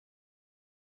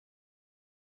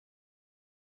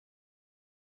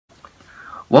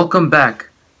Welcome back.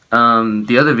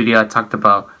 The other video I talked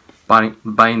about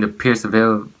buying the Pierce the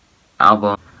Veil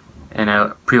album, and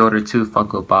I pre-ordered 2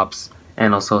 Funko Pops,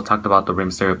 and also talked about the Rey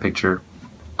Mysterio picture.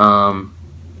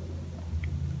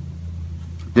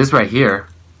 This right here,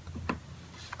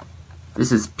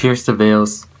 this is Pierce the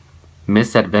Veil's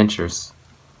Misadventures,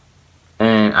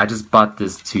 and I just bought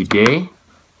this today.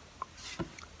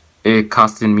 It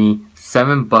costed me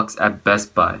 $7 at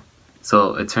Best Buy.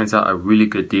 So it turns out a really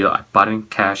good deal. I bought it in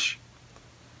cash.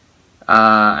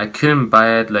 I couldn't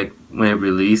buy it like when it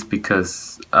released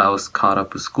because I was caught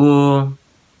up with school,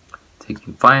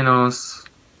 taking finals.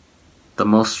 The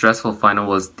most stressful final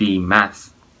was the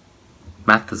math.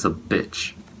 Math is a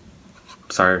bitch.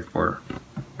 Sorry for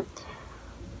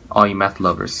all you math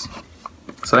lovers.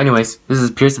 So anyways, this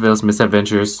is Pierce the Veil's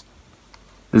Misadventures.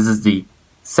 This is the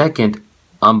second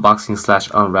unboxing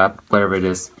 / unwrap, whatever it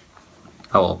is.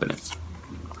 I'll open it.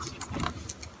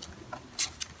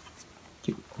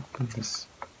 Open this.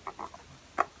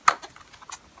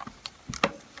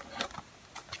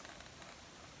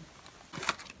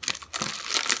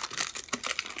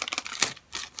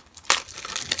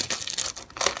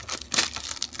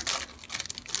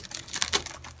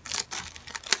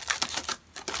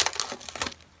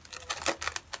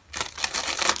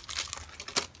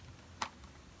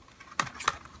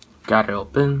 Got it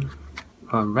open,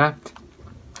 unwrapped.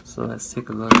 So let's take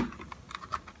a look.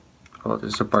 Oh,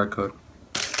 there's a barcode.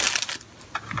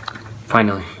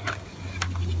 Finally.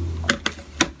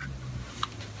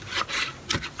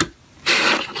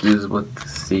 This is what the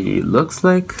CD looks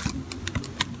like.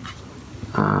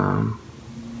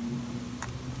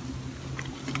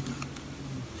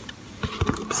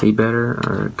 Say better,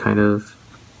 or kind of,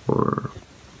 or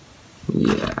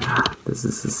yeah, this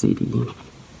is the CD.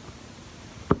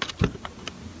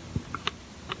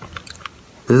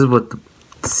 This is what the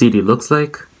CD looks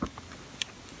like.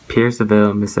 Pierce the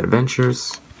Veil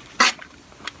Misadventures.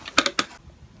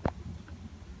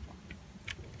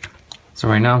 So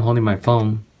right now I'm holding my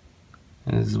phone,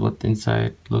 and this is what the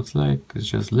inside looks like. It's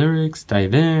just lyrics,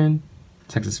 dive in,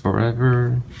 Texas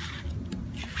Forever,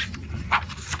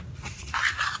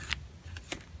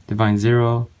 Divine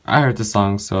Zero. I heard the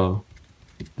song, so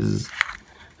this is,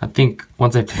 I think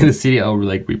once I play the CD, I'll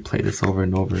like replay this over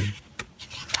and over.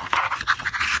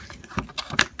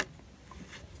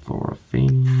 For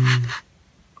Fame,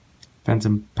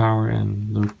 Phantom Power,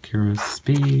 and Lucura's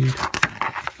Speed.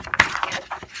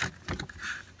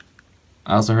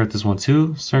 I also heard this one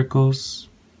too, Circles.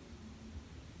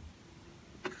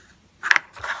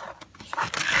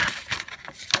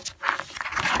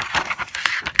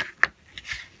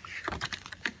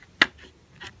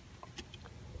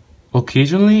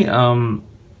 Occasionally,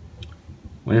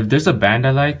 if there's a band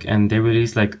I like and they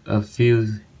release like a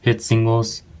few hit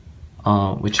singles,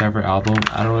 whichever album,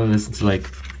 I don't really listen to like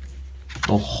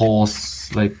the whole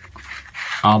like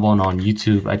album on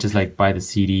YouTube. I just like buy the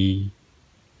CD,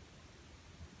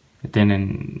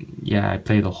 and yeah, I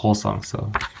play the whole song.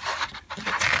 So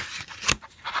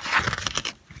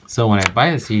when I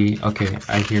buy the CD, okay,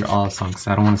 I hear all the songs.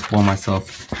 I don't want to spoil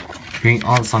myself hearing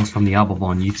all the songs from the album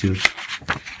on YouTube.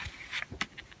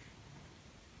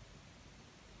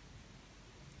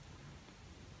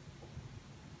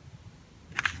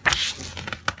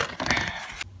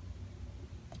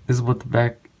 This is what the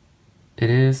back it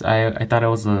is. I thought it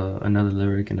was another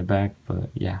lyric in the back, but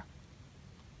yeah.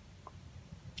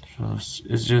 So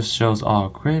it just shows all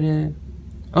credit.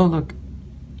 Oh look,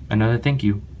 another thank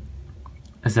you.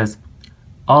 It says,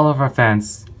 all of our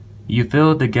fans, you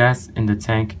feel the gas in the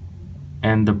tank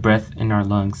and the breath in our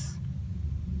lungs.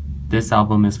 This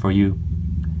album is for you.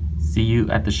 See you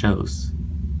at the shows.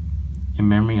 In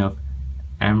memory of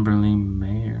Amberly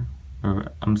Mayer. Or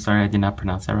I'm sorry I did not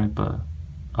pronounce that right, but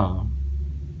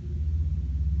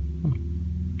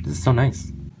this is so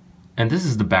nice. And this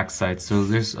is the back side. So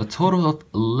there's a total of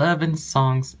 11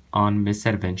 songs on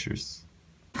Misadventures.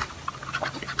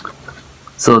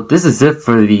 So this is it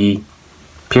for the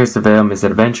Pierce the Veil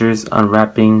Misadventures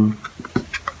unwrapping.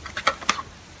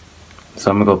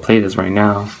 So I'm gonna go play this right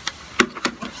now.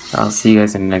 I'll see you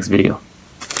guys in the next video.